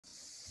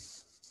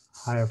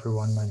Hi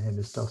everyone, my name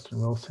is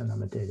Dustin Wilson.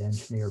 I'm a data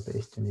engineer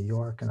based in New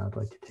York, and I'd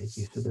like to take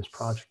you through this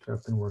project that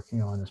I've been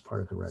working on as part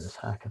of the Redis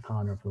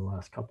Hackathon over the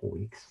last couple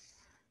weeks.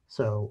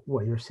 So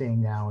what you're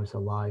seeing now is a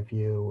live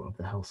view of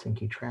the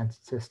Helsinki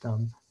transit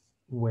system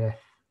with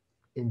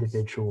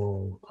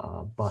individual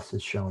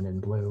buses shown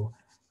in blue.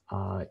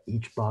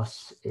 Each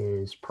bus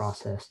is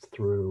processed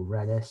through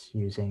Redis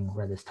using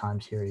Redis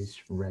TimeSeries,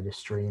 Redis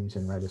Streams,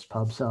 and Redis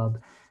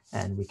PubSub,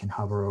 and we can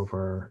hover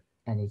over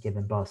any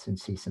given bus and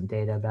see some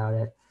data about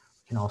it.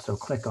 You can also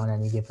click on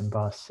any given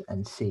bus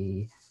and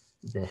see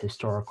the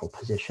historical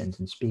positions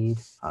and speed.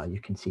 You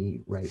can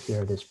see right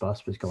here, this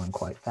bus was going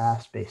quite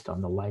fast based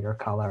on the lighter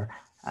color,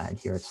 and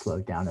here it's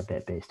slowed down a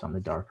bit based on the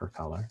darker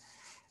color.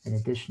 In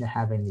addition to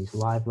having these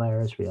live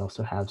layers, we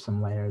also have some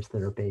layers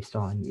that are based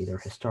on either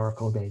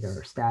historical data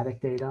or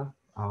static data.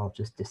 I'll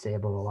just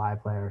disable the live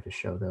layer to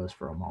show those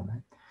for a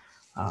moment.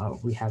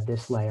 We have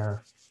this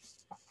layer,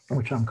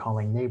 which I'm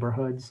calling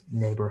neighborhoods.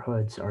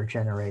 Neighborhoods are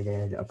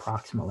generated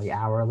approximately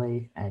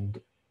hourly and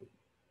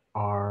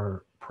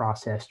are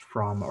processed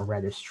from a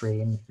Redis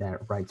stream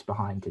that writes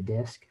behind to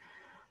disk.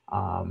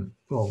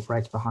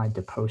 Writes behind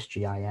to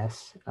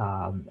PostGIS,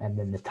 and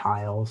then the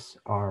tiles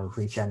are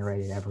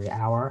regenerated every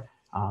hour.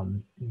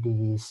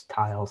 These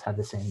tiles have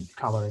the same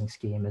coloring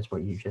scheme as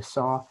what you just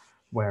saw,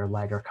 where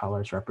lighter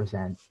colors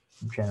represent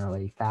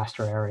generally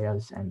faster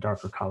areas and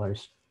darker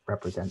colors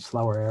represent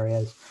slower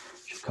areas.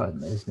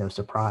 It is no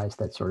surprise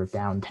that sort of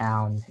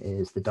downtown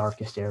is the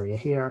darkest area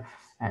here,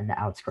 and the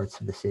outskirts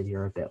of the city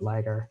are a bit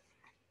lighter.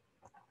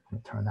 I'm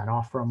going to turn that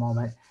off for a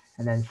moment.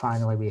 And then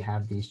finally, we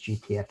have these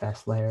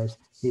GTFS layers.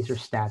 These are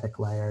static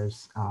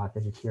layers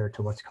that adhere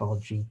to what's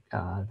called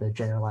the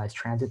Generalized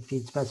Transit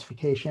Feed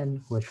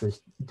Specification, which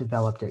was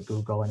developed at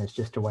Google and is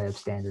just a way of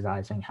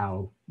standardizing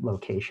how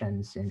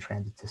locations in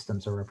transit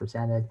systems are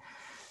represented.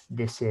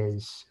 This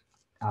is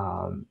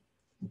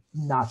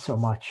not so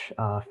much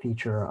a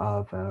feature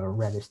of a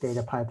Redis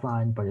data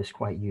pipeline, but is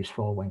quite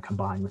useful when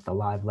combined with the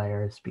live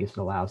layers because it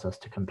allows us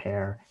to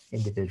compare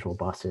individual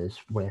buses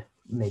with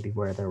maybe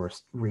where there were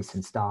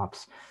recent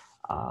stops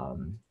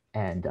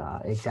and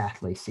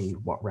exactly see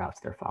what routes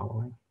they're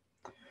following.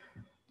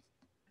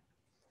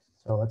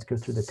 So let's go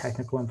through the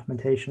technical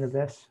implementation of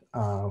this.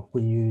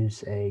 We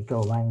use a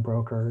Golang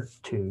broker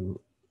to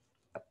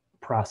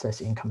process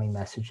incoming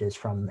messages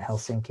from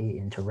Helsinki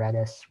into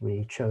Redis.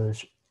 We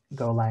chose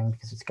Golang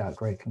because it's got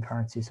great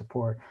concurrency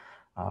support.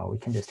 We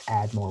can just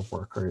add more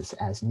workers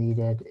as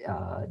needed.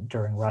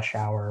 During rush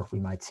hour, we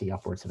might see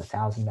upwards of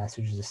 1,000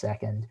 messages a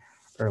second.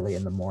 Early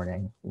in the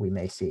morning, we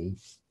may see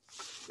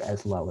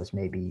as low as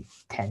maybe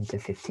 10 to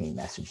 15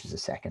 messages a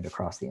second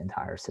across the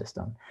entire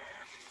system.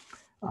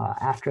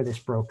 After this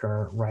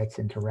broker writes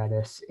into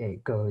Redis,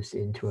 it goes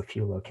into a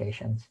few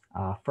locations.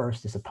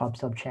 First is a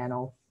PubSub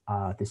channel.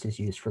 This is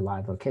used for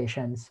live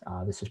locations.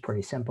 This is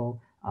pretty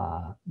simple.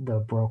 The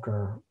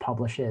broker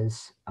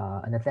publishes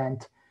an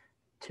event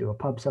to a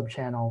PubSub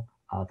channel.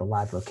 The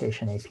live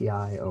location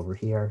API over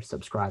here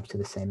subscribes to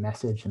the same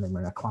message, and then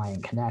when a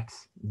client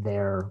connects,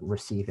 they're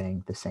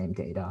receiving the same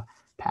data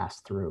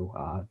passed through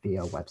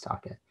via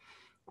WebSocket.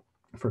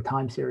 For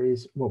time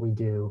series, what we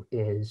do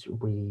is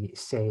we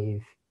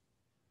save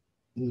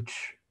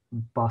each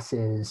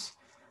bus's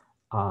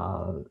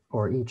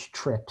or each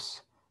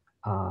trip's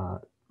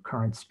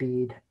current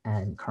speed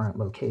and current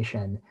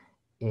location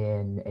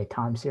in a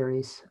time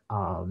series.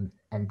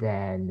 And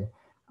then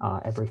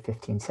every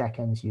 15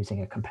 seconds,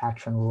 using a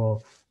compaction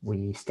rule,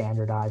 we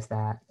standardize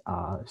that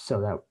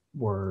so that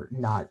we're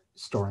not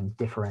storing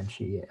different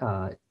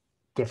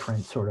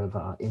sort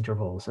of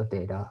intervals of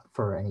data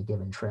for any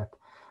given trip.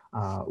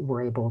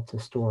 We're able to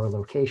store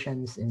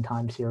locations in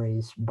time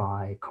series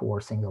by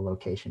coercing the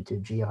location to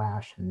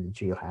geohash and the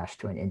geohash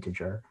to an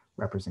integer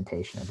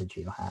representation of the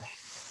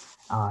geohash.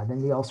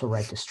 Then we also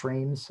write to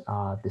streams.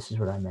 This is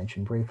what I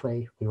mentioned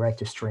briefly. We write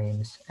to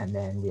streams, and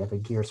then we have a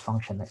gears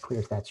function that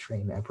clears that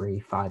stream every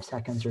 5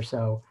 seconds or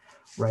so,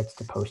 writes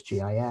to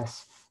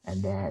PostGIS,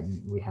 and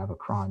then we have a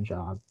cron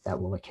job that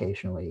will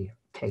occasionally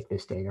take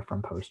this data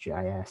from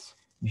PostGIS,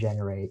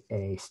 generate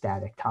a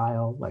static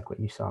tile like what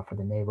you saw for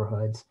the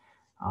neighborhoods,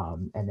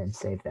 and then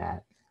save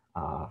that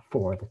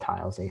for the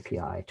tiles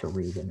API to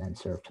read and then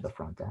serve to the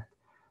front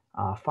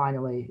end.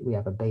 Finally, we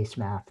have a base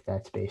map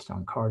that's based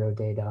on Carto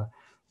data,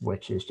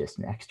 which is just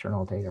an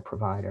external data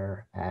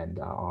provider and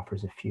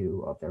offers a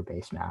few of their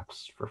base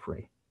maps for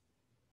free.